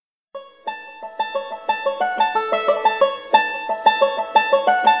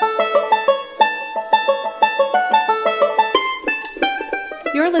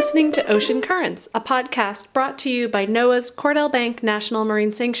You're listening to Ocean Currents, a podcast brought to you by NOAA's Cordell Bank National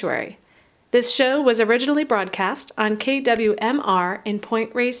Marine Sanctuary. This show was originally broadcast on KWMR in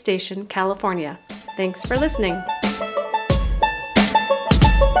Point Reyes Station, California. Thanks for listening.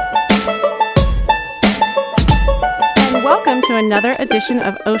 And welcome to another edition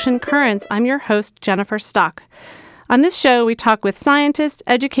of Ocean Currents. I'm your host, Jennifer Stock. On this show, we talk with scientists,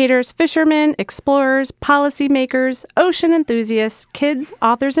 educators, fishermen, explorers, policymakers, ocean enthusiasts, kids,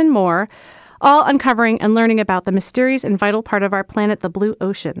 authors, and more, all uncovering and learning about the mysterious and vital part of our planet, the blue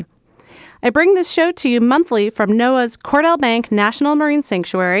ocean. I bring this show to you monthly from NOAA's Cordell Bank National Marine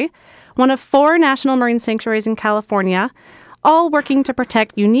Sanctuary, one of 4 national marine sanctuaries in California, all working to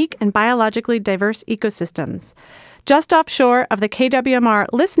protect unique and biologically diverse ecosystems. Just offshore of the KWMR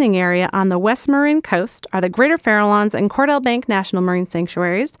listening area on the West Marin coast are the Greater Farallones and Cordell Bank National Marine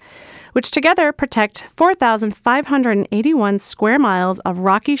Sanctuaries, which together protect 4,581 square miles of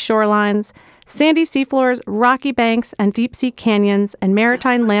rocky shorelines, sandy seafloors, rocky banks, and deep-sea canyons, and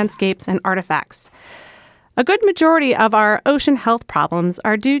maritime landscapes and artifacts. A good majority of our ocean health problems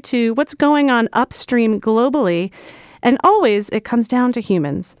are due to what's going on upstream globally, and always it comes down to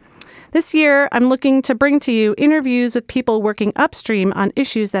humans. This year, I'm looking to bring to you interviews with people working upstream on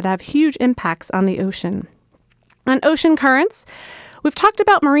issues that have huge impacts on the ocean. On Ocean Currents, we've talked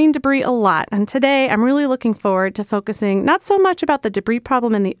about marine debris a lot, and today I'm really looking forward to focusing not so much about the debris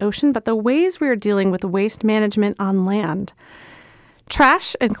problem in the ocean, but the ways we are dealing with waste management on land.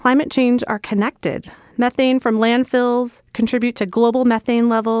 Trash and climate change are connected. Methane from landfills contribute to global methane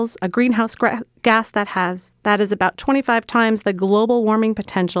levels, a greenhouse gas that is about 25 times the global warming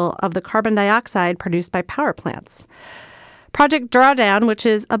potential of the carbon dioxide produced by power plants. Project Drawdown, which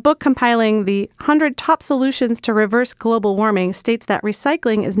is a book compiling the 100 top solutions to reverse global warming, states that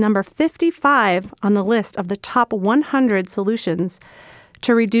recycling is number 55 on the list of the top 100 solutions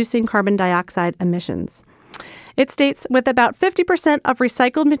to reducing carbon dioxide emissions. It states, with about 50% of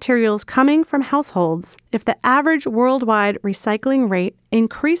recycled materials coming from households, if the average worldwide recycling rate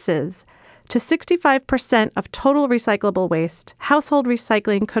increases to 65% of total recyclable waste, household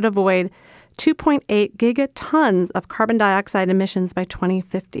recycling could avoid 2.8 gigatons of carbon dioxide emissions by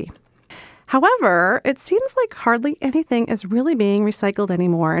 2050. However, it seems like hardly anything is really being recycled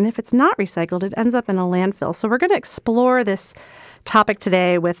anymore, and if it's not recycled, it ends up in a landfill. So we're going to explore this topic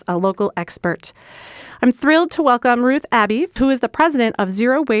today with a local expert. I'm thrilled to welcome Ruth Abbey, who is the president of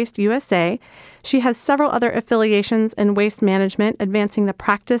Zero Waste USA. She has several other affiliations in waste management, advancing the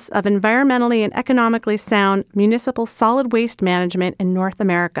practice of environmentally and economically sound municipal solid waste management in North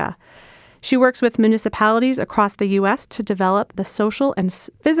America. She works with municipalities across the U.S. to develop the social and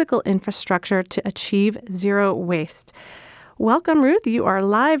physical infrastructure to achieve zero waste. Welcome, Ruth. You are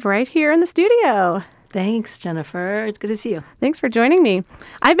live right here in the studio. Thanks, Jennifer. It's good to see you. Thanks for joining me.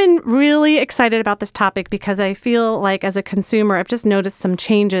 I've been really excited about this topic because I feel like as a consumer, I've just noticed some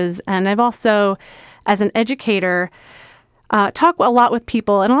changes. And I've also, as an educator, talk a lot with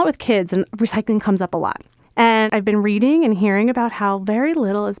people and a lot with kids, and recycling comes up a lot. And I've been reading and hearing about how very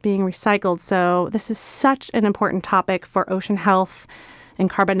little is being recycled. So this is such an important topic for ocean health and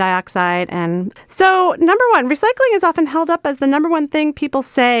carbon dioxide. And so, number one, recycling is often held up as the number one thing people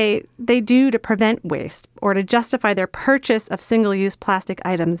say they do to prevent waste or to justify their purchase of single-use plastic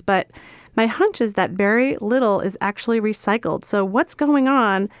items. But my hunch is that very little is actually recycled. So what's going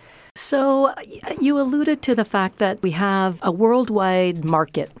on? So you alluded to the fact that we have a worldwide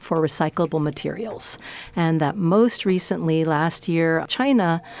market for recyclable materials, and that most recently, last year,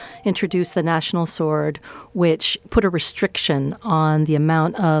 China introduced the National Sword, which put a restriction on the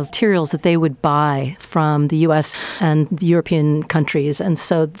amount of materials that they would buy from the U.S. and the European countries. And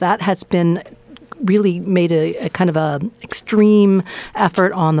so that has been really made a kind of a extreme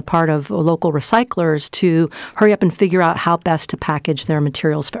effort on the part of local recyclers to hurry up and figure out how best to package their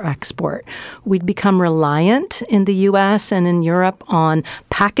materials for export. We'd become reliant in the U.S. and in Europe on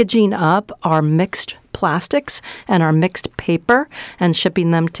packaging up our mixed plastics and our mixed paper and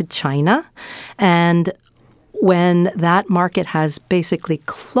shipping them to China. And when that market has basically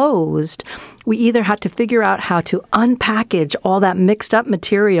closed, we either had to figure out how to unpackage all that mixed up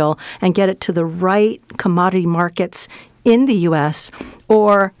material and get it to the right commodity markets in the U.S.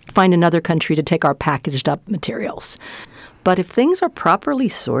 or find another country to take our packaged up materials. But if things are properly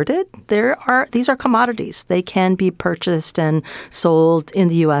sorted, these are commodities. They can be purchased and sold in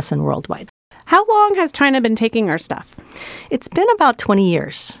the U.S. and worldwide. How long has China been taking our stuff? It's been about 20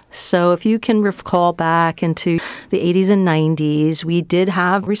 years. So if you can recall back into the 80s and 90s, we did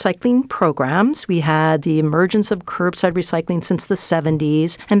have recycling programs. We had the emergence of curbside recycling since the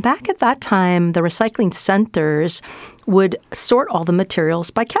 70s. And back at that time, the recycling centers would sort all the materials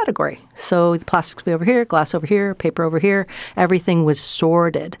by category. So the plastics would be over here, glass over here, paper over here. Everything was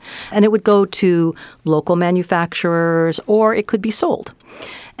sorted. And it would go to local manufacturers or it could be sold.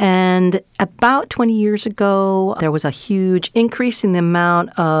 And about 20 years ago, there was a huge increase in the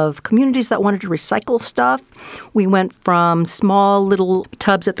amount of communities that wanted to recycle stuff. We went from small little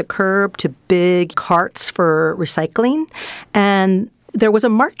tubs at the curb to big carts for recycling. And there was a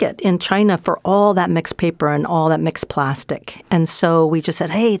market in China for all that mixed paper and all that mixed plastic. And so we just said,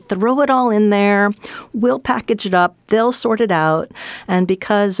 hey, throw it all in there. We'll package it up. They'll sort it out. And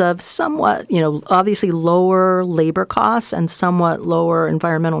because of somewhat, obviously lower labor costs and somewhat lower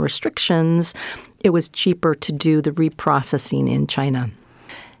environmental restrictions, it was cheaper to do the reprocessing in China.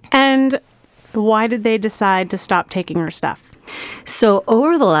 And why did they decide to stop taking our stuff? So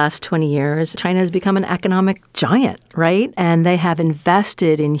over the last 20 years, China has become an economic giant, right? And they have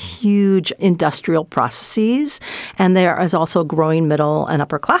invested in huge industrial processes. And there is also a growing middle and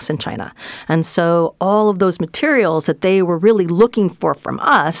upper class in China. And so all of those materials that they were really looking for from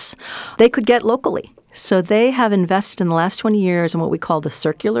us, they could get locally. So they have invested in the last 20 years in what we call the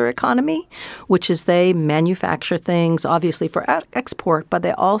circular economy, which is they manufacture things, obviously, for export, but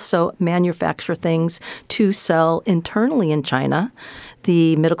they also manufacture things to sell internally in China.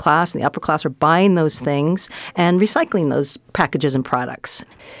 The middle class and the upper class are buying those things and recycling those packages and products.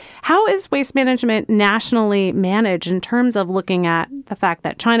 How is waste management nationally managed in terms of looking at the fact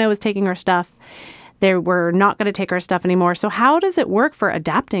that China was taking our stuff? They were not going to take our stuff anymore. So how does it work for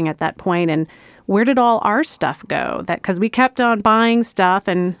adapting at that point? And where did all our stuff go? Because we kept on buying stuff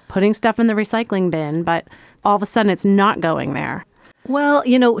and putting stuff in the recycling bin, but all of a sudden it's not going there. Well,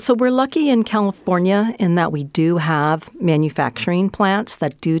 so we're lucky in California in that we do have manufacturing plants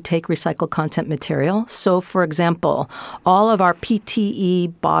that do take recycled content material. So, for example, all of our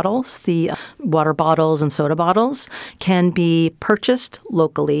PTE bottles, the water bottles and soda bottles, can be purchased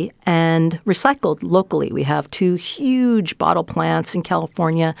locally and recycled locally. We have 2 huge bottle plants in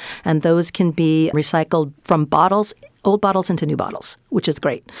California, and those can be recycled from old bottles into new bottles, which is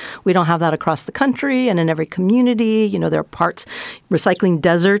great. We don't have that across the country and in every community. There are parts, recycling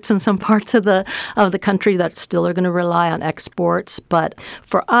deserts in some parts of the country that still are going to rely on exports. But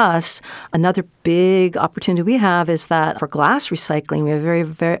for us, another big opportunity we have is that for glass recycling, we have a very,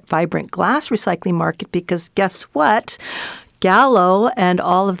 very vibrant glass recycling market because guess what? Gallo and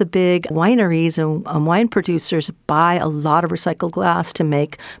all of the big wineries and wine producers buy a lot of recycled glass to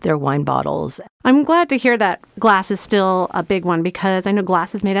make their wine bottles. I'm glad to hear that glass is still a big one because I know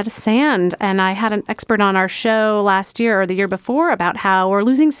glass is made out of sand. And I had an expert on our show last year or the year before about how we're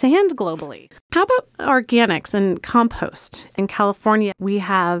losing sand globally. How about organics and compost? In California, we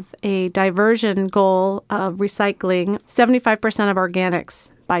have a diversion goal of recycling 75% of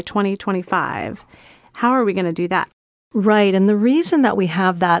organics by 2025. How are we going to do that? Right. And the reason that we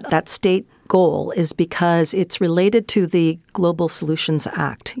have that state goal is because it's related to the Global Solutions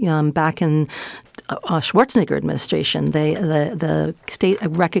Act. Back in Schwarzenegger administration, the state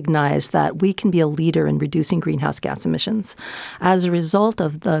recognized that we can be a leader in reducing greenhouse gas emissions. As a result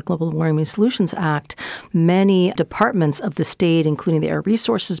of the Global Warming Solutions Act, many departments of the state, including the Air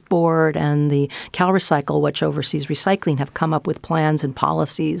Resources Board and the CalRecycle, which oversees recycling, have come up with plans and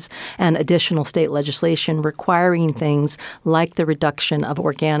policies and additional state legislation requiring things like the reduction of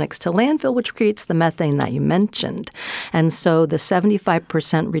organics to landfill, which creates the methane that you mentioned. And so the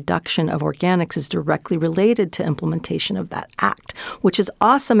 75% reduction of organics is directly related to implementation of that act, which is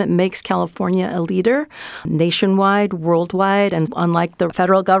awesome. It makes California a leader nationwide, worldwide, and unlike the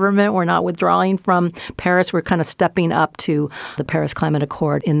federal government, we're not withdrawing from Paris. We're kind of stepping up to the Paris Climate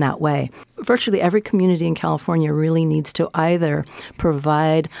Accord in that way. Virtually every community in California really needs to either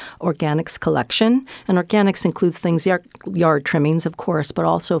provide organics collection, and organics includes things, yard trimmings, of course, but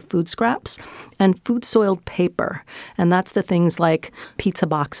also food scraps and food-soiled paper. And that's the things like pizza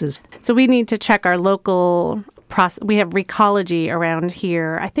boxes. So we need to check our local process. We have Recology around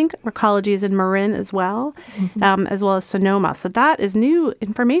here. I think Recology is in Marin as well, as well as Sonoma. So that is new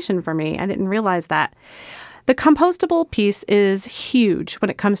information for me. I didn't realize that. The compostable piece is huge when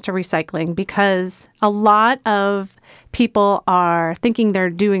it comes to recycling because a lot of people are thinking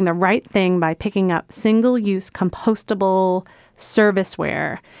they're doing the right thing by picking up single-use compostable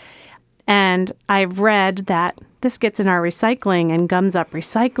serviceware. And I've read that this gets in our recycling and gums up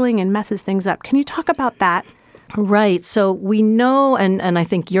recycling and messes things up. Can you talk about that? Right. So we know, and I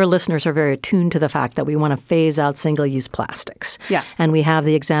think your listeners are very attuned to the fact that we want to phase out single-use plastics. Yes. And we have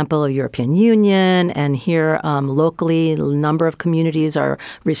the example of European Union, and here locally, a number of communities are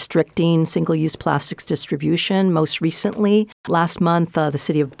restricting single-use plastics distribution. Most recently, last month, the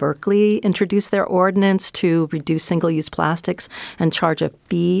city of Berkeley introduced their ordinance to reduce single-use plastics and charge a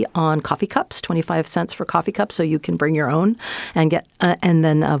fee on coffee cups, 25 cents for coffee cups, so you can bring your own and get and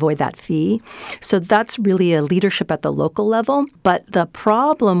then avoid that fee. So that's really a leadership at the local level. But the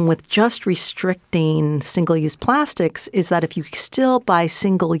problem with just restricting single-use plastics is that if you still buy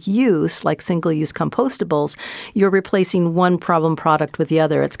single-use, like single-use compostables, you're replacing one problem product with the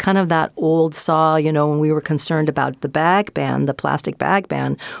other. It's kind of that old saw, when we were concerned about the bag ban, the plastic bag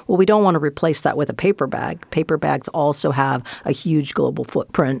ban. Well, we don't want to replace that with a paper bag. Paper bags also have a huge global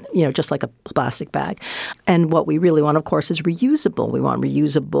footprint, just like a plastic bag. And what we really want, of course, is reusable. We want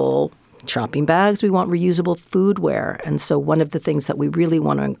reusable shopping bags. We want reusable foodware. And so one of the things that we really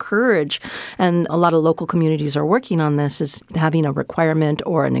want to encourage, and a lot of local communities are working on this, is having a requirement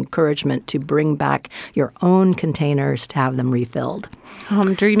or an encouragement to bring back your own containers to have them refilled. Oh,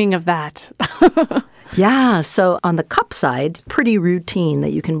 I'm dreaming of that. Yeah. So on the cup side, pretty routine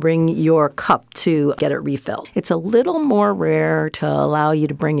that you can bring your cup to get it refilled. It's a little more rare to allow you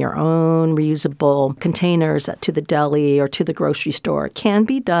to bring your own reusable containers to the deli or to the grocery store. It can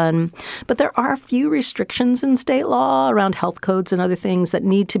be done, but there are a few restrictions in state law around health codes and other things that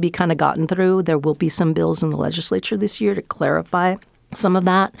need to be kind of gotten through. There will be some bills in the legislature this year to clarify some of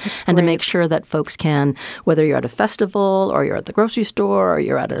that and to make sure that folks can, whether you're at a festival or you're at the grocery store or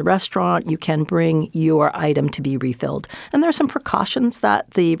you're at a restaurant, you can bring your item to be refilled. And there are some precautions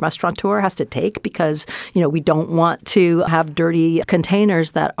that the restaurateur has to take because, we don't want to have dirty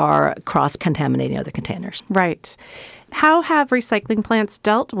containers that are cross-contaminating other containers. Right. How have recycling plants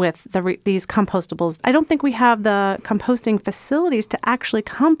dealt with these compostables? I don't think we have the composting facilities to actually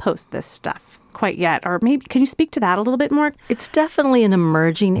compost this stuff quite yet. Or maybe can you speak to that a little bit more? It's definitely an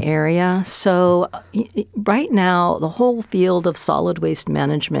emerging area. So right now, the whole field of solid waste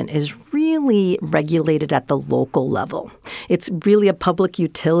management is really regulated at the local level. It's really a public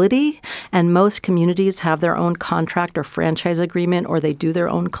utility, and most communities have their own contract or franchise agreement, or they do their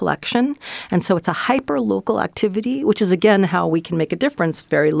own collection. And so it's a hyper-local activity, which is, again, how we can make a difference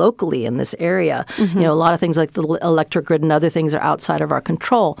very locally in this area. Mm-hmm. A lot of things like the electric grid and other things are outside of our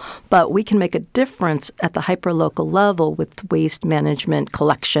control, but we can make a difference at the hyper-local level with waste management,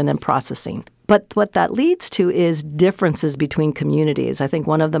 collection, and processing. But what that leads to is differences between communities. I think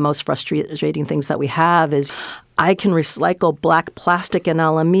one of the most frustrating things that we have is I can recycle black plastic in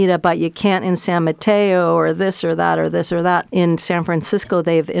Alameda, but you can't in San Mateo or this or that or this or that. In San Francisco,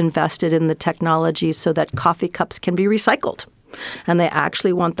 they've invested in the technology so that coffee cups can be recycled. And they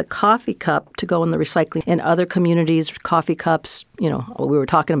actually want the coffee cup to go in the recycling. In other communities, coffee cups, we were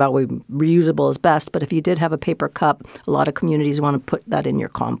talking about reusable is best, but if you did have a paper cup, a lot of communities want to put that in your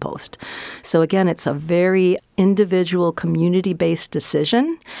compost. So again, it's a very individual community-based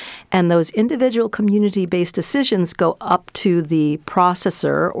decision. And those individual community-based decisions go up to the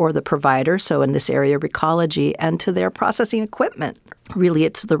processor or the provider, so in this area, Recology, and to their processing equipment. Really,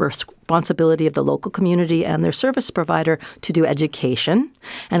 it's the responsibility of the local community and their service provider to do education.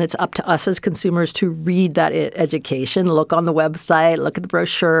 And it's up to us as consumers to read that education, look on the website, look at the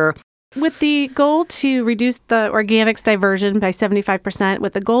brochure. With the goal to reduce the organics diversion by 75%,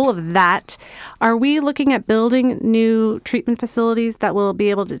 with the goal of that, are we looking at building new treatment facilities that will be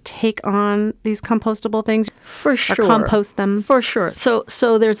able to take on these compostable things? For sure. Or compost them? For sure. So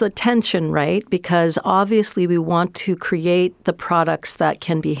there's a tension, right? Because obviously we want to create the products that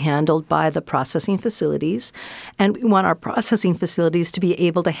can be handled by the processing facilities. And we want our processing facilities to be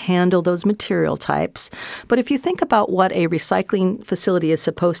able to handle those material types. But if you think about what a recycling facility is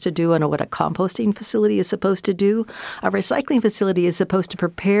supposed to do and what a composting facility is supposed to do, a recycling facility is supposed to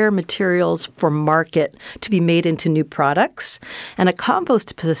prepare materials for market to be made into new products. And a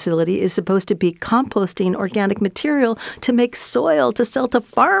compost facility is supposed to be composting organic material to make soil to sell to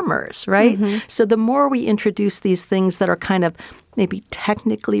farmers, right? Mm-hmm. So the more we introduce these things that are kind of maybe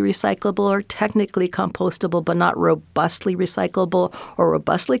technically recyclable or technically compostable, but not robustly recyclable or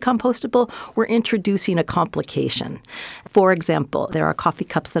robustly compostable, we're introducing a complication. For example, there are coffee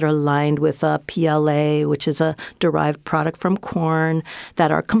cups that are lined with PLA, which is a derived product from corn,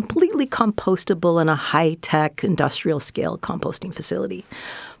 that are completely compostable in a high-tech industrial-scale composting facility.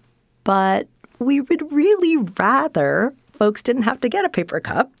 But we would really rather folks didn't have to get a paper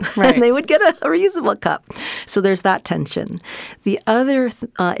cup, right. and they would get a reusable cup. So there's that tension. The other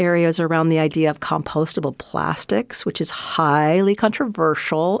areas around the idea of compostable plastics, which is highly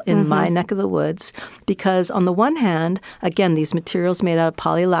controversial in my neck of the woods, because on the one hand, again, these materials made out of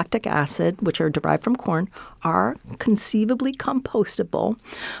polylactic acid, which are derived from corn, are conceivably compostable,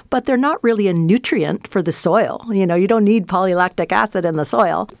 but they're not really a nutrient for the soil. You know, you don't need polylactic acid in the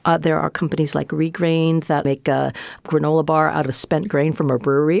soil. There are companies like Regrained that make a granola bar out of spent grain from a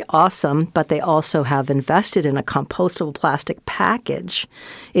brewery. Awesome, but they also have invested in a compostable plastic package.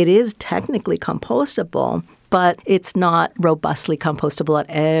 It is technically compostable, but it's not robustly compostable at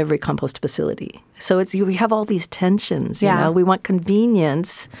every compost facility. So we have all these tensions, you know. We want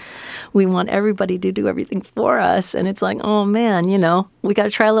convenience. We want everybody to do everything for us. And it's like, oh, man, you know, we got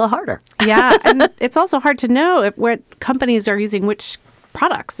to try a little harder. Yeah, and it's also hard to know what companies are using which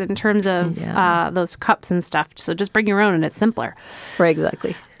products in terms of those cups and stuff. So just bring your own and it's simpler. Right,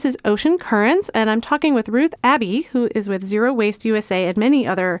 exactly. This is Ocean Currents, and I'm talking with Ruth Abbey, who is with Zero Waste USA and many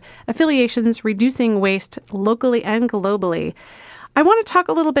other affiliations reducing waste locally and globally. I want to talk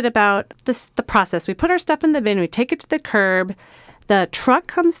a little bit about the process. We put our stuff in the bin, we take it to the curb, the truck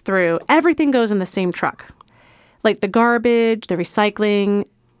comes through, everything goes in the same truck, like the garbage, the recycling,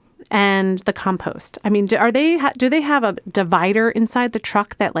 and the compost. I mean, do they have a divider inside the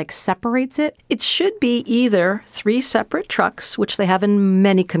truck that like separates it? It should be either 3 separate trucks, which they have in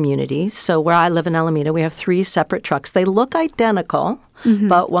many communities. So where I live in Alameda, we have 3 separate trucks. They look identical,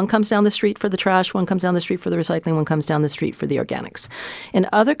 but one comes down the street for the trash, one comes down the street for the recycling, one comes down the street for the organics. In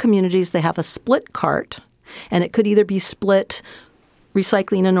other communities, they have a split cart, and it could either be split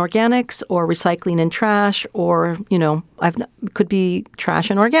recycling and organics or recycling and trash, or, you know, could be trash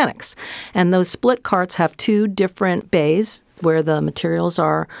and organics. And those split carts have 2 different bays where the materials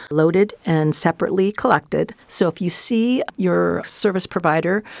are loaded and separately collected. So if you see your service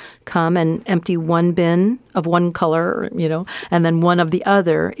provider come and empty one bin of one color, you know, and then one of the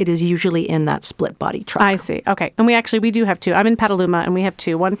other, it is usually in that split body truck. I see. Okay. And we do have 2. I'm in Petaluma, and we have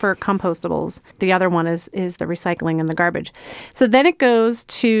 2. One for compostables. The other one is the recycling and the garbage. So then it goes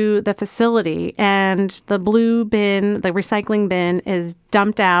to the facility, and the blue bin, the recycling bin, is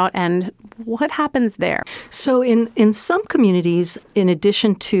dumped out. And what happens there? So in some communities, in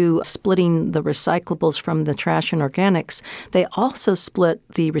addition to splitting the recyclables from the trash and organics, they also split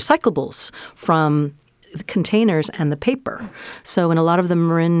the recyclables from the containers and the paper. So in a lot of the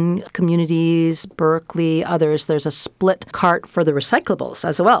Marin communities, Berkeley, others, there's a split cart for the recyclables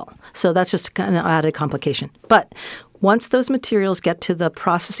as well. So that's just kind of added complication. But once those materials get to the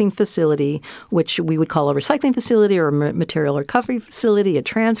processing facility, which we would call a recycling facility or a material recovery facility, a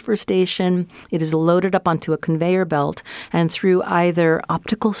transfer station, it is loaded up onto a conveyor belt, and through either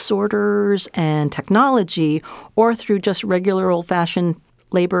optical sorters and technology or through just regular old-fashioned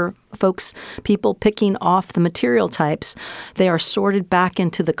labor folks, people picking off the material types, they are sorted back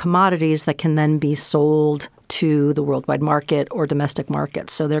into the commodities that can then be sold to the worldwide market or domestic market.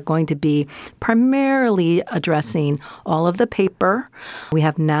 So they're going to be primarily addressing all of the paper. We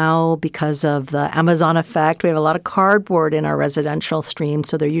have now, because of the Amazon effect, we have a lot of cardboard in our residential stream.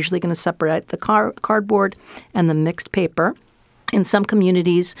 So they're usually going to separate the cardboard and the mixed paper. In some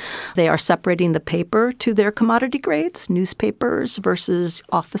communities, they are separating the paper to their commodity grades, newspapers versus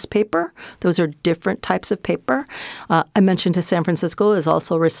office paper. Those are different types of paper. I mentioned San Francisco is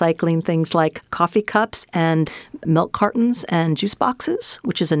also recycling things like coffee cups and milk cartons and juice boxes,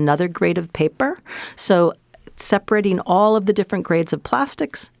 which is another grade of paper. So separating all of the different grades of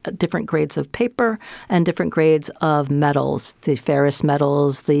plastics, different grades of paper, and different grades of metals, the ferrous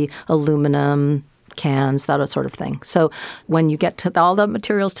metals, the aluminum, cans, that sort of thing. So when you get to all the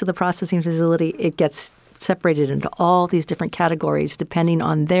materials to the processing facility, it gets separated into all these different categories depending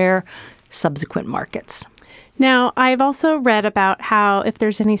on their subsequent markets. Now, I've also read about how if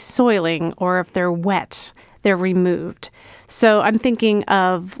there's any soiling or if they're wet, they're removed. So I'm thinking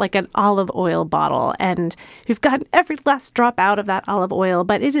of like an olive oil bottle, and we've gotten every last drop out of that olive oil,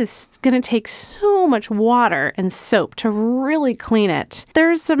 but it is going to take so much water and soap to really clean it.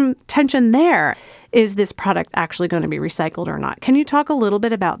 There's some tension there. Is this product actually going to be recycled or not? Can you talk a little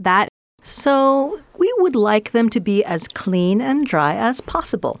bit about that? So we would like them to be as clean and dry as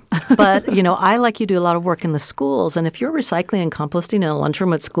possible. But, you know, I, like you, do a lot of work in the schools. And if you're recycling and composting in a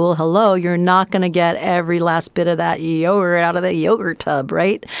lunchroom at school, hello, you're not going to get every last bit of that yogurt out of the yogurt tub,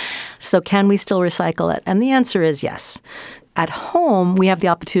 right? So can we still recycle it? And the answer is yes. At home, we have the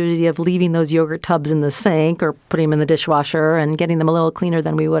opportunity of leaving those yogurt tubs in the sink or putting them in the dishwasher and getting them a little cleaner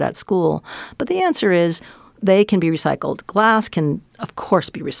than we would at school. But the answer is they can be recycled. Glass can, of course,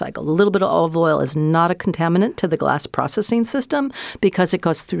 be recycled. A little bit of olive oil is not a contaminant to the glass processing system because it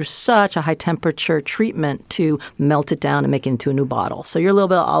goes through such a high temperature treatment to melt it down and make it into a new bottle. So you're a little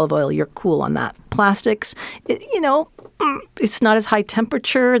bit of olive oil, you're cool on that. Plastics, it's not as high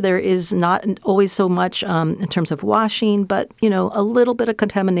temperature. There is not always so much in terms of washing, but, a little bit of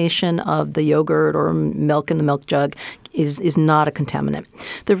contamination of the yogurt or milk in the milk jug is not a contaminant.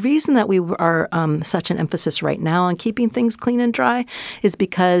 The reason that we are such an emphasis right now on keeping things clean and dry is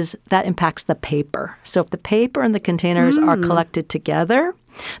because that impacts the paper. So if the paper and the containers are collected together,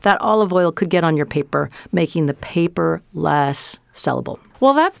 that olive oil could get on your paper, making the paper less sellable.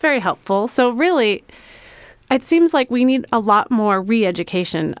 Well, that's very helpful. So really, it seems like we need a lot more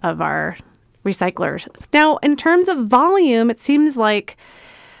re-education of our recyclers. Now, in terms of volume, it seems like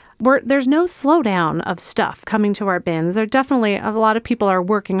there's no slowdown of stuff coming to our bins. There definitely, a lot of people are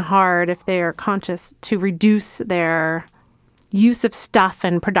working hard if they are conscious to reduce their use of stuff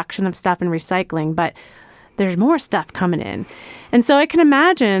and production of stuff and recycling, but there's more stuff coming in. And so I can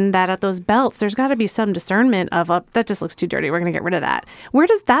imagine that at those belts, there's got to be some discernment of, that just looks too dirty. We're going to get rid of that. Where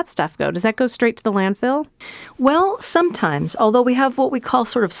does that stuff go? Does that go straight to the landfill? Well, sometimes, although we have what we call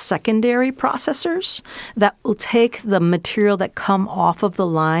sort of secondary processors that will take the material that come off of the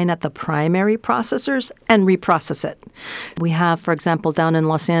line at the primary processors and reprocess it. We have, for example, down in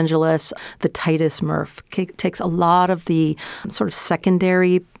Los Angeles, the Titus MRF takes a lot of the sort of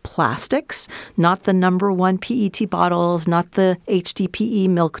secondary plastics, not the number one PET bottles, not the HDPE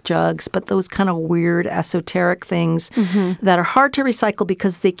milk jugs, but those kind of weird esoteric things that are hard to recycle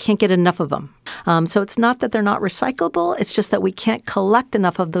because they can't get enough of them. So it's not that they're not recyclable. It's just that we can't collect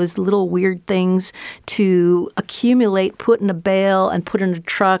enough of those little weird things to accumulate, put in a bale, and put in a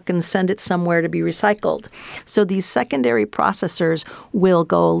truck and send it somewhere to be recycled. So these secondary processors will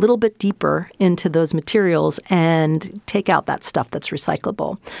go a little bit deeper into those materials and take out that stuff that's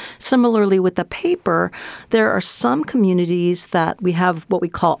recyclable. Similarly, with the paper, there are some communities that we have what we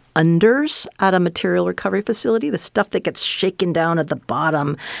call unders at a material recovery facility, the stuff that gets shaken down at the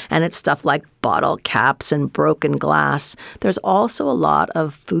bottom, and it's stuff like bottle caps and broken glass. There's also a lot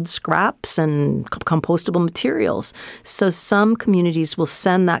of food scraps and compostable materials. So some communities will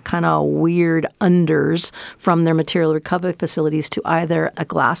send that kind of weird unders from their material recovery facilities to either a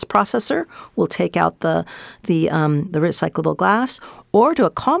glass processor, will take out the recyclable glass, or to a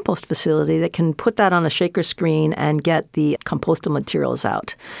compost facility that can put that on a shaker screen and get the compostable materials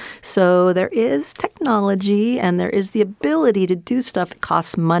out. So there is technology and there is the ability to do stuff. It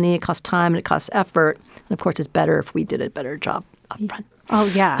costs money, it costs time, and it costs effort. And of course, it's better if we did a better job up front. Oh,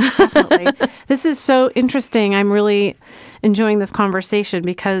 yeah, definitely. This is so interesting. I'm really enjoying this conversation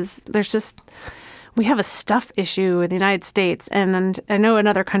because we have a stuff issue in the United States, and I know in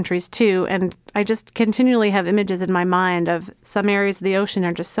other countries too, and I just continually have images in my mind of some areas of the ocean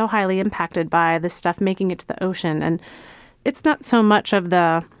are just so highly impacted by this stuff making it to the ocean. And it's not so much of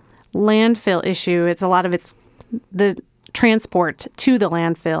the landfill issue, it's a lot of it's the transport to the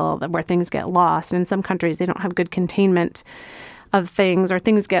landfill where things get lost. And in some countries, they don't have good containment of things, or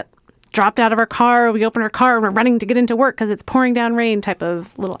things get dropped out of our car, we open our car and we're running to get into work because it's pouring down rain type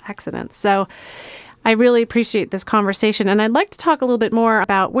of little accidents. So I really appreciate this conversation, and I'd like to talk a little bit more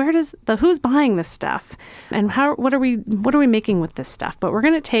about who's buying this stuff and what are we making with this stuff. But we're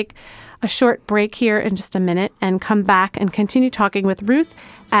going to take a short break here in just a minute and come back and continue talking with Ruth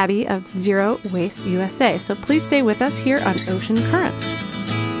Abbey of Zero Waste USA. So please stay with us here on Ocean Currents.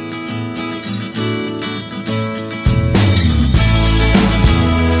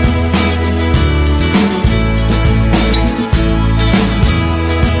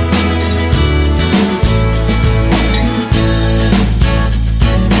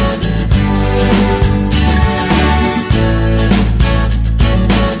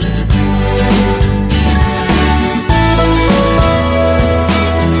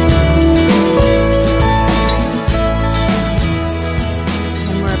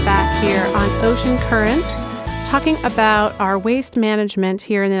 Ocean Currents, talking about our waste management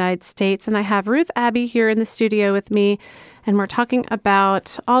here in the United States. And I have Ruth Abbey here in the studio with me, and we're talking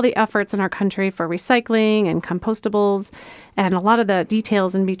about all the efforts in our country for recycling and compostables and a lot of the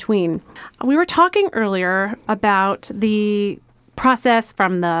details in between. We were talking earlier about the process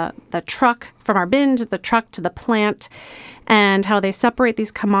from the truck, from our bin to the truck to the plant, and how they separate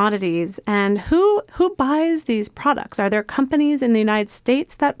these commodities, and who buys these products. Are there companies in the United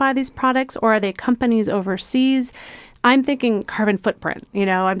States that buy these products, or are they companies overseas? I'm thinking carbon footprint.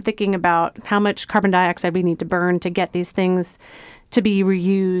 I'm thinking about how much carbon dioxide we need to burn to get these things to be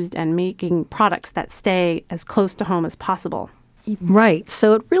reused and making products that stay as close to home as possible. Right.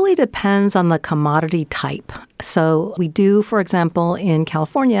 So it really depends on the commodity type. So we do, for example, in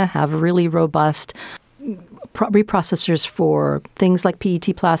California, have really robust reprocessors for things like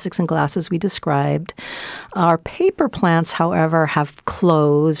PET plastics and glasses we described. Our paper plants, however, have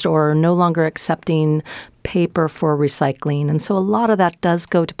closed or are no longer accepting paper for recycling. And so a lot of that does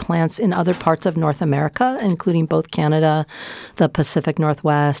go to plants in other parts of North America, including both Canada, the Pacific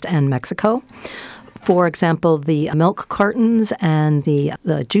Northwest, and Mexico. For example, the milk cartons and the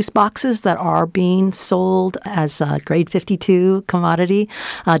juice boxes that are being sold as a grade 52 commodity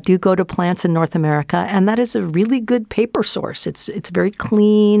do go to plants in North America, and that is a really good paper source. It's very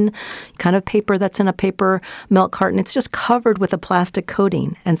clean, kind of paper that's in a paper milk carton. It's just covered with a plastic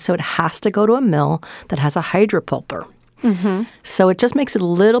coating, and so it has to go to a mill that has a hydropulper. Mm-hmm. So it just makes it a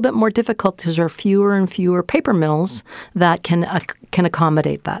little bit more difficult because there are fewer and fewer paper mills that can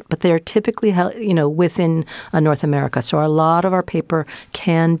accommodate that. But they're typically within North America. So a lot of our paper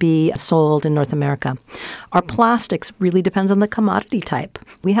can be sold in North America. Our plastics really depends on the commodity type.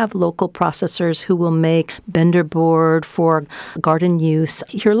 We have local processors who will make bender board for garden use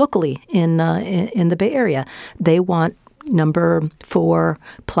here locally in the Bay Area. They want number 4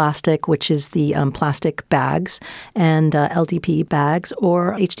 plastic, which is the plastic bags, and LDP bags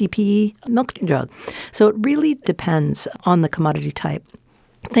or HDPE milk jug. So it really depends on the commodity type.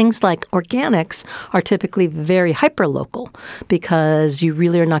 Things like organics are typically very hyper-local because you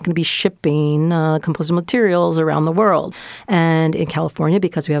really are not going to be shipping compostable materials around the world. And in California,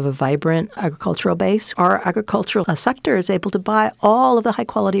 because we have a vibrant agricultural base, our agricultural sector is able to buy all of the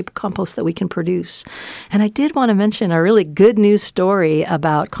high-quality compost that we can produce. And I did want to mention a really good news story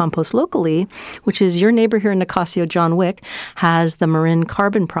about compost locally, which is your neighbor here in Nicasio, John Wick, has the Marin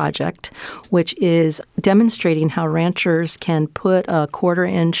Carbon Project, which is demonstrating how ranchers can put a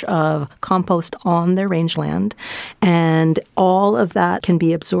quarter inch of compost on their rangeland, and all of that can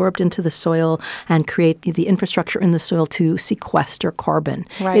be absorbed into the soil and create the infrastructure in the soil to sequester carbon.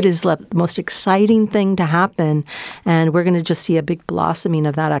 Right. It is the most exciting thing to happen, and we're going to just see a big blossoming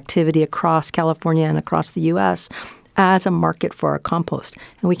of that activity across California and across the U.S. as a market for our compost.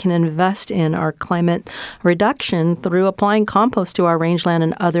 And we can invest in our climate reduction through applying compost to our rangeland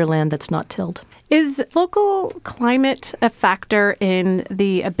and other land that's not tilled. Is local climate a factor in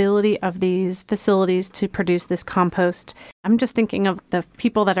the ability of these facilities to produce this compost? I'm just thinking of the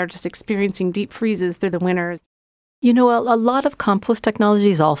people that are just experiencing deep freezes through the winters. You know, a lot of compost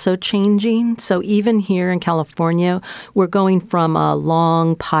technology is also changing. So even here in California, we're going from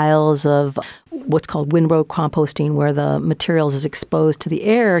long piles of what's called windrow composting, where the materials is exposed to the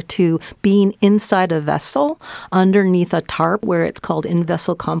air, to being inside a vessel underneath a tarp, where it's called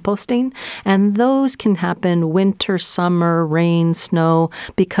in-vessel composting. And those can happen winter, summer, rain, snow,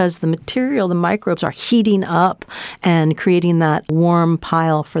 because the material, the microbes, are heating up and creating that warm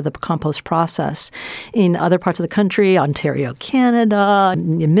pile for the compost process. In other parts of the country, Ontario, Canada,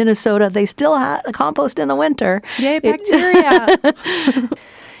 in Minnesota, they still have the compost in the winter. Yay, bacteria!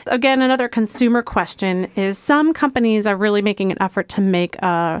 Again, another consumer question is some companies are really making an effort to make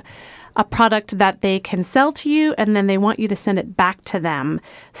a product that they can sell to you, and then they want you to send it back to them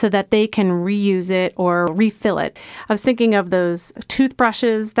so that they can reuse it or refill it. I was thinking of those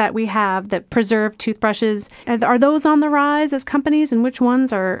toothbrushes that we have, that preserved toothbrushes. Are those on the rise as companies, and which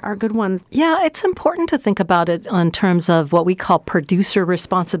ones are good ones? Yeah, it's important to think about it in terms of what we call producer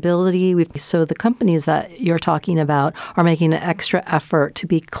responsibility. So the companies that you're talking about are making an extra effort to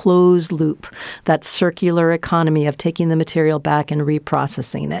be closed loop, that circular economy of taking the material back and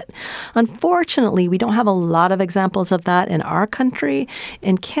reprocessing it. Unfortunately, we don't have a lot of examples of that in our country.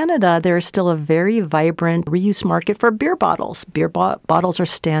 In Canada, there is still a very vibrant reuse market for beer bottles. Beer bottles are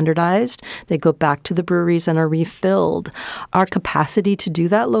standardized. They go back to the breweries and are refilled. Our capacity to do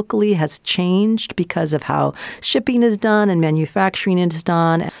that locally has changed because of how shipping is done and manufacturing is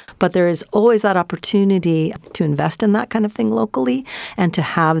done. But there is always that opportunity to invest in that kind of thing locally and to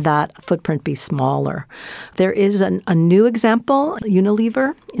have that footprint be smaller. There is a new example,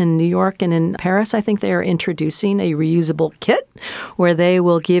 Unilever in New York and in Paris. I think they are introducing a reusable kit where they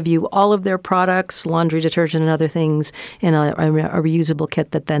will give you all of their products, laundry detergent and other things, in a reusable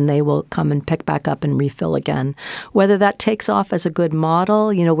kit that then they will come and pick back up and refill again. Whether that takes off as a good model,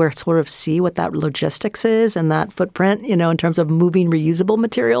 we'll sort of see what that logistics is, and that footprint, in terms of moving reusable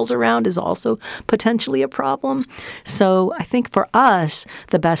materials around is also potentially a problem. So I think for us,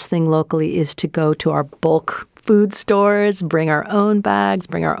 the best thing locally is to go to our bulk food stores, bring our own bags,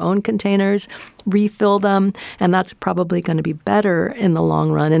 bring our own containers, refill them, and that's probably going to be better in the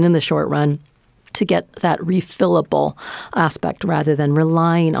long run and in the short run to get that refillable aspect rather than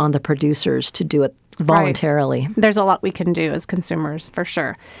relying on the producers to do it voluntarily. Right. There's a lot we can do as consumers, for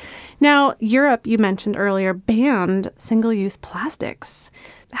sure. Now, Europe, you mentioned earlier, banned single-use plastics.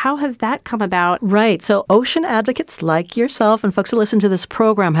 How has that come about? Right. So ocean advocates like yourself and folks who listen to this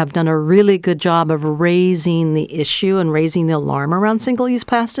program have done a really good job of raising the issue and raising the alarm around single-use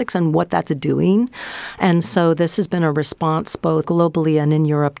plastics and what that's doing. And so this has been a response both globally and in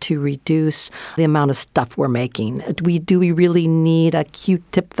Europe to reduce the amount of stuff we're making. Do we really need a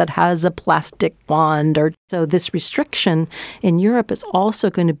Q-tip that has a plastic wand? So this restriction in Europe is also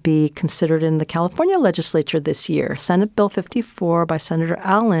going to be considered in the California legislature this year. Senate Bill 54 by Senator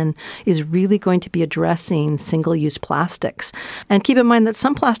Allen is really going to be addressing single-use plastics. And keep in mind that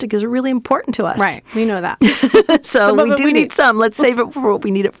some plastic is really important to us. Right. We know that. So we do need some. Let's save it for what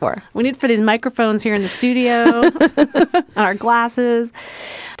we need it for. We need it for these microphones here in the studio, our glasses.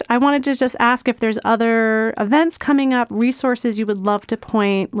 I wanted to just ask if there's other events coming up, resources you would love to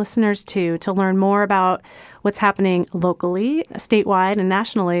point listeners to learn more about what's happening locally, statewide, and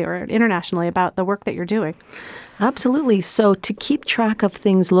nationally or internationally about the work that you're doing. Absolutely. So to keep track of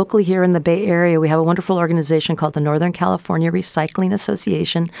things locally here in the Bay Area, we have a wonderful organization called the Northern California Recycling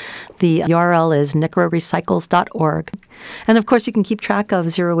Association. The URL is nicararecycles.org. And of course, you can keep track of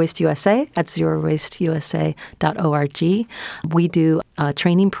Zero Waste USA at zerowasteusa.org. We do a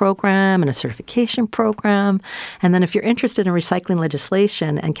training program and a certification program. And then if you're interested in recycling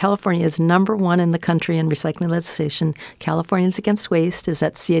legislation, and California is number one in the country in recycling legislation, Californians Against Waste is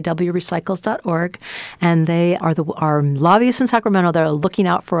at cawrecycles.org. And they are our lobbyists in Sacramento that are looking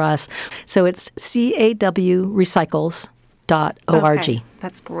out for us. So it's cawrecycles.org. Okay,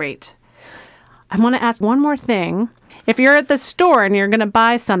 that's great. I want to ask one more thing. If you're at the store and you're going to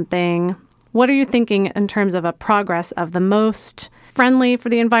buy something, what are you thinking in terms of a progress of the most friendly for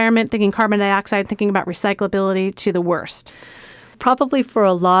the environment, thinking carbon dioxide, thinking about recyclability, to the worst? Probably for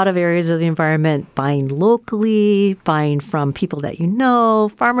a lot of areas of the environment, buying locally, buying from people that you know,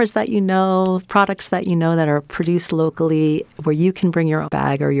 farmers that you know, products that you know that are produced locally, where you can bring your own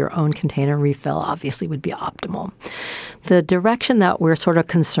bag or your own container refill, obviously would be optimal. The direction that we're sort of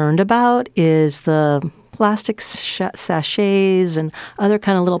concerned about is the plastic sachets and other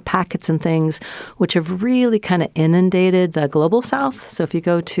kind of little packets and things, which have really kind of inundated the global south. So if you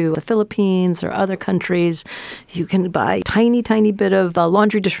go to the Philippines or other countries, you can buy a tiny, tiny bit of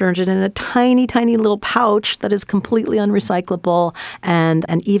laundry detergent in a tiny, tiny little pouch that is completely unrecyclable. And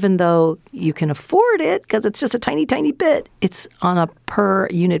even though you can afford it, because it's just a tiny, tiny bit, it's on a per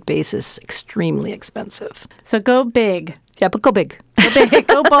unit basis extremely expensive. So go big. Yeah, but go big. Go big,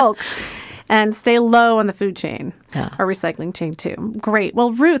 go bulk. And stay low on the food chain or recycling chain, too. Great.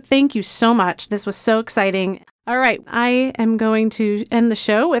 Well, Ruth, thank you so much. This was so exciting. All right. I am going to end the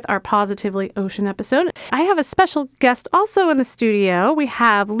show with our Positively Ocean episode. I have a special guest also in the studio. We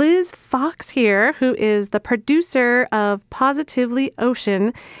have Liz Fox here, who is the producer of Positively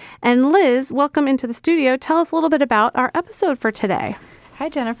Ocean. And Liz, welcome into the studio. Tell us a little bit about our episode for today. Hi,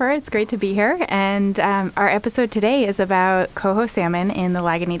 Jennifer. It's great to be here. And our episode today is about coho salmon in the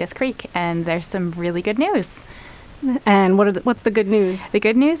Lagunitas Creek. And there's some really good news. And what's the good news? The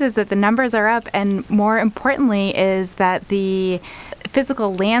good news is that the numbers are up. And more importantly is that the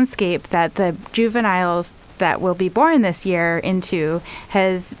physical landscape that the juveniles that will be born this year into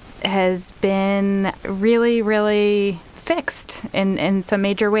has been really, really fixed in some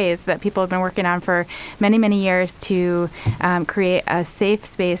major ways that people have been working on for many, many years to create a safe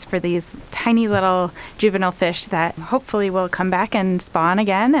space for these tiny little juvenile fish that hopefully will come back and spawn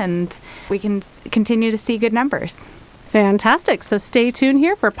again, and we can continue to see good numbers. Fantastic. So stay tuned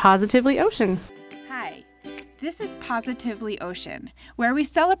here for Positively Ocean. Hi, this is Positively Ocean, where we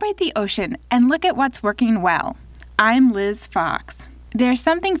celebrate the ocean and look at what's working well. I'm Liz Fox. There's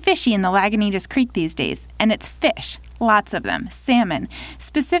something fishy in the Lagunitas Creek these days, and it's fish. Lots of them. Salmon.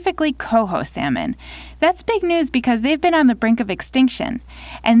 Specifically coho salmon. That's big news because they've been on the brink of extinction.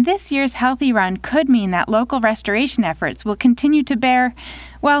 And this year's Healthy Run could mean that local restoration efforts will continue to bear,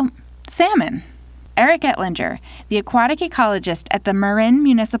 well, salmon. Eric Ettlinger, the aquatic ecologist at the Marin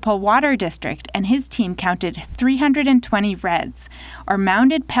Municipal Water District, and his team counted 320 redds, or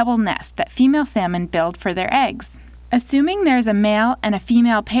mounded pebble nests that female salmon build for their eggs. Assuming there's a male and a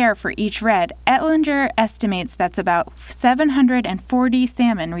female pair for each redd, Ettlinger estimates that's about 740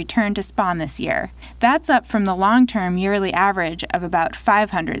 salmon return to spawn this year. That's up from the long-term yearly average of about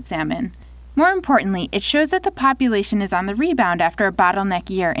 500 salmon. More importantly, it shows that the population is on the rebound after a bottleneck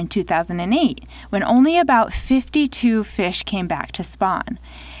year in 2008, when only about 52 fish came back to spawn.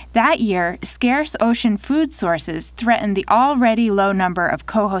 That year, scarce ocean food sources threatened the already low number of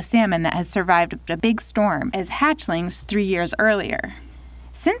coho salmon that has survived a big storm as hatchlings 3 years earlier.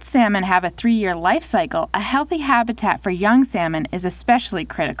 Since salmon have a 3-year life cycle, a healthy habitat for young salmon is especially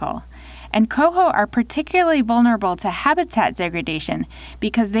critical. And coho are particularly vulnerable to habitat degradation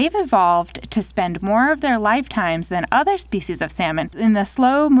because they've evolved to spend more of their lifetimes than other species of salmon in the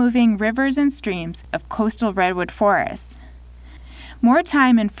slow-moving rivers and streams of coastal redwood forests. More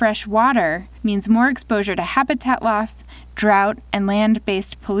time in fresh water means more exposure to habitat loss, drought, and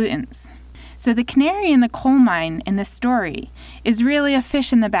land-based pollutants. So the canary in the coal mine in this story is really a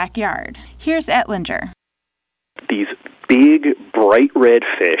fish in the backyard. Here's Ettlinger. These big, bright red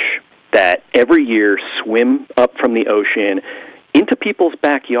fish that every year swim up from the ocean into people's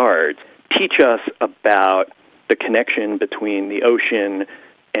backyards teach us about the connection between the ocean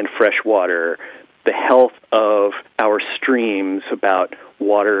and fresh water, the health of our streams, about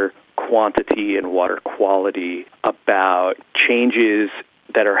water quantity and water quality, about changes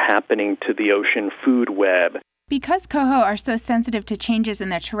that are happening to the ocean food web. Because coho are so sensitive to changes in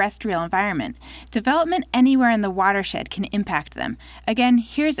their terrestrial environment, development anywhere in the watershed can impact them. Again,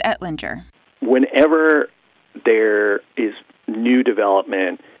 here's Ettlinger. Whenever there is new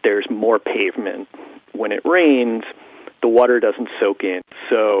development, there's more pavement. When it rains, the water doesn't soak in.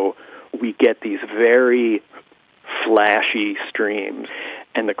 So we get these very flashy streams,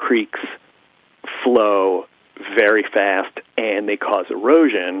 and the creeks flow very fast, and they cause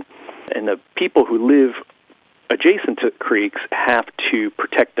erosion. And the people who live adjacent to creeks have to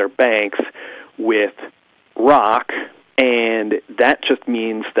protect their banks with rock, and that just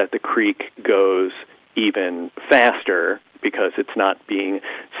means that the creek goes even faster because it's not being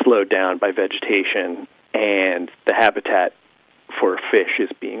slowed down by vegetation, and the habitat for fish is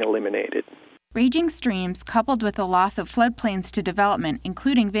being eliminated. Raging streams, coupled with the loss of floodplains to development,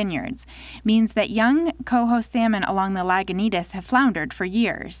 including vineyards, means that young coho salmon along the Lagunitas have floundered for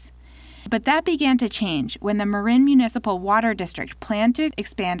years. But that began to change when the Marin Municipal Water District planned to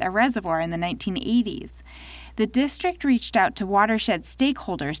expand a reservoir in the 1980s. The district reached out to watershed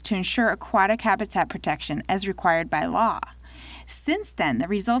stakeholders to ensure aquatic habitat protection as required by law. Since then, the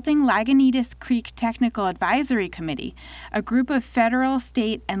resulting Lagunitas Creek Technical Advisory Committee, a group of federal,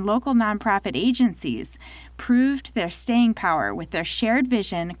 state, and local nonprofit agencies, proved their staying power with their shared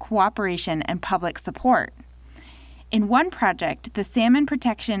vision, cooperation, and public support. In one project, the Salmon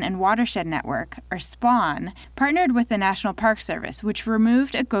Protection and Watershed Network, or SPAWN, partnered with the National Park Service, which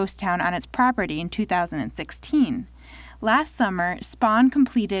removed a ghost town on its property in 2016. Last summer, SPAWN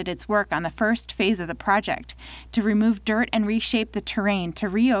completed its work on the first phase of the project to remove dirt and reshape the terrain to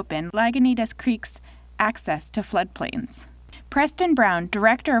reopen Lagunitas Creek's access to floodplains. Preston Brown,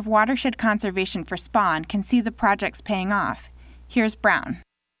 Director of Watershed Conservation for SPAWN, can see the project's paying off. Here's Brown.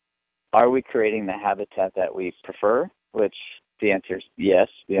 Are we creating the habitat that we prefer? Which the answer is yes.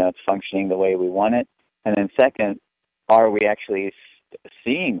 It's functioning the way we want it. And then second, are we actually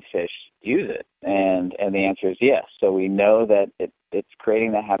seeing fish use it? And the answer is yes. So we know that it's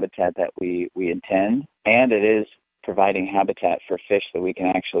creating the habitat that we intend, and it is providing habitat for fish that we can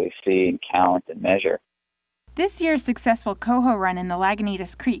actually see and count and measure. This year's successful coho run in the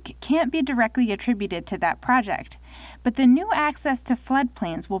Lagunitas Creek can't be directly attributed to that project, but the new access to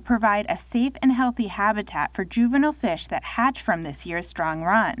floodplains will provide a safe and healthy habitat for juvenile fish that hatch from this year's strong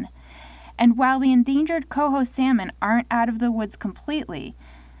run. And while the endangered coho salmon aren't out of the woods completely,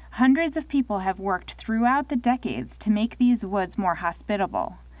 hundreds of people have worked throughout the decades to make these woods more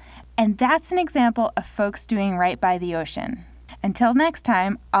hospitable. And that's an example of folks doing right by the ocean. Until next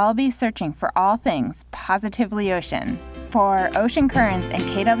time, I'll be searching for all things positively ocean. For Ocean Currents and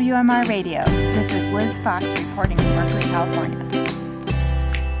KWMR Radio, this is Liz Fox reporting in Berkeley, California.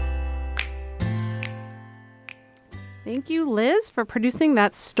 Thank you, Liz, for producing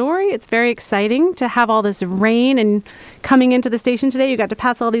that story. It's very exciting to have all this rain and coming into the station today. You got to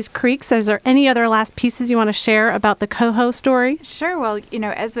pass all these creeks. Is there any other last pieces you want to share about the coho story? Sure. Well,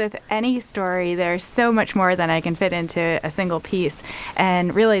 as with any story, there's so much more than I can fit into a single piece.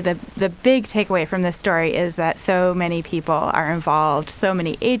 And really, the big takeaway from this story is that so many people are involved, so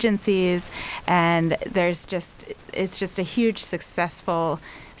many agencies, and it's just a huge successful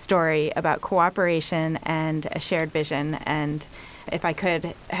story about cooperation and a shared vision. And if I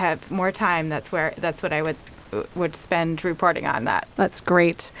could have more time, that's what I would spend reporting on that. That's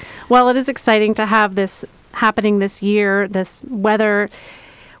great. Well, it is exciting to have this happening this year. This weather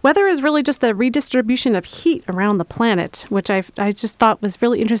is really just the redistribution of heat around the planet, which I just thought was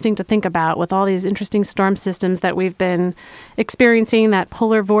really interesting to think about with all these interesting storm systems that we've been experiencing, that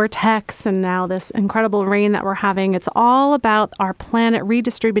polar vortex, and now this incredible rain that we're having. It's all about our planet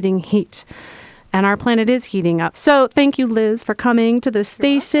redistributing heat. and our planet is heating up. So thank you, Liz, for coming to the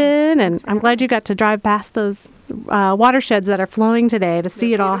station, and I'm glad you got to drive past those watersheds that are flowing today to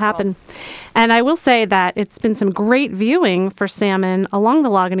see it all happen. And I will say that it's been some great viewing for salmon along the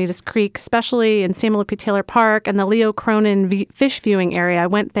Lagunitas Creek, especially in Samuel P. Taylor Park and the Leo Cronin fish viewing area. I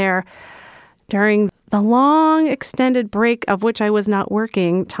went there during the long extended break of which I was not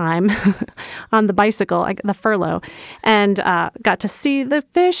working time on the bicycle, the furlough, and got to see the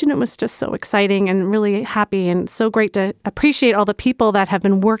fish, and it was just so exciting and really happy and so great to appreciate all the people that have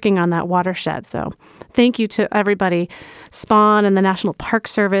been working on that watershed. So thank you to everybody, SPAWN and the National Park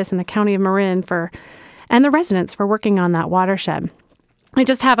Service and the County of Marin and the residents for working on that watershed. I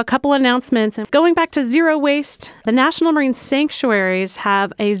just have a couple announcements. Going back to zero waste, the National Marine Sanctuaries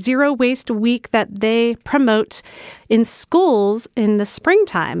have a zero waste week that they promote in schools in the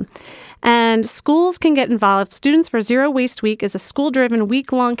springtime. And schools can get involved. Students for Zero Waste Week is a school-driven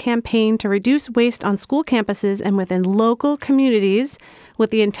week-long campaign to reduce waste on school campuses and within local communities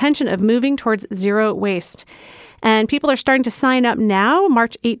with the intention of moving towards zero waste. And people are starting to sign up now,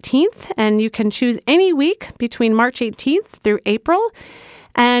 March 18th, and you can choose any week between March 18th through April.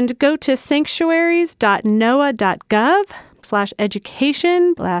 And go to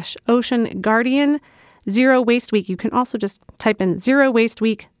sanctuaries.noaa.gov/education/Ocean Guardian Zero Waste Week. You can also just type in Zero Waste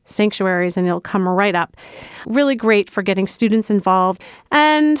Week Sanctuaries and it'll come right up. Really great for getting students involved.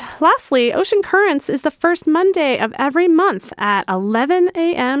 And lastly, Ocean Currents is the first Monday of every month at 11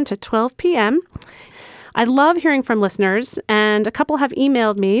 a.m. to 12 p.m. I love hearing from listeners, and a couple have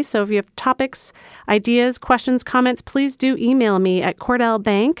emailed me. So if you have topics, ideas, questions, comments, please do email me at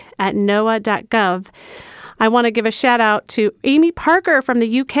cordellbank@noaa.gov. I want to give a shout out to Amy Parker from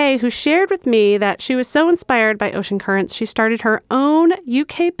the UK, who shared with me that she was so inspired by Ocean Currents. She started her own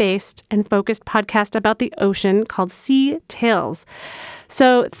UK-based and focused podcast about the ocean called Sea Tales.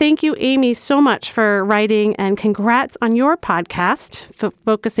 So thank you, Amy, so much for writing, and congrats on your podcast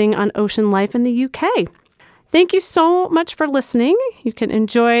focusing on ocean life in the UK. Thank you so much for listening. You can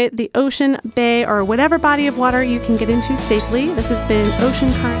enjoy the ocean, bay, or whatever body of water you can get into safely. This has been Ocean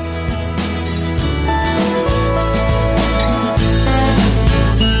Currents.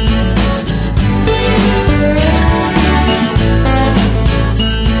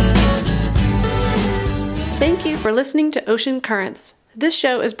 Thank you for listening to Ocean Currents. This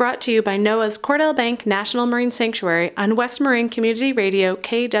show is brought to you by NOAA's Cordell Bank National Marine Sanctuary on West Marin Community Radio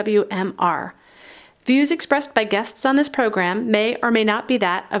KWMR. Views expressed by guests on this program may or may not be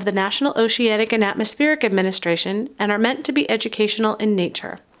that of the National Oceanic and Atmospheric Administration and are meant to be educational in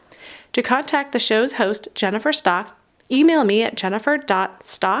nature. To contact the show's host, Jennifer Stock, email me at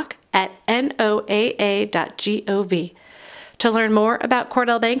jennifer.stock@noaa.gov. To learn more about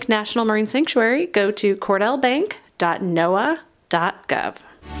Cordell Bank National Marine Sanctuary, go to cordellbank.noaa.gov.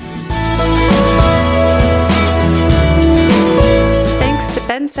 Thanks to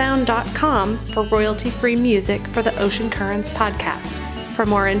bensound.com for royalty-free music for the Ocean Currents podcast. For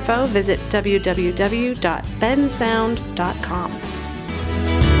more info, visit www.bensound.com.